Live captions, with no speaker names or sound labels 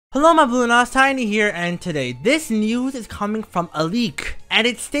Hello my Bluenos, Tiny here, and today this news is coming from a leak, and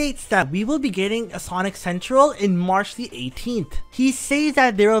it states that we will be getting a Sonic Central in March the 18th. He says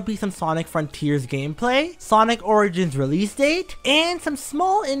that there will be some Sonic Frontiers gameplay, Sonic Origins release date, and some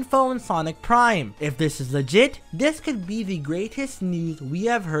small info on Sonic Prime. If this is legit, this could be the greatest news we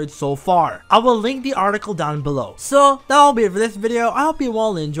have heard so far. I will link the article down below. So that will be it for this video. I hope you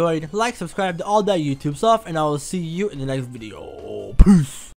all enjoyed. Like, subscribe to all that YouTube stuff, and I will see you in the next video. Peace.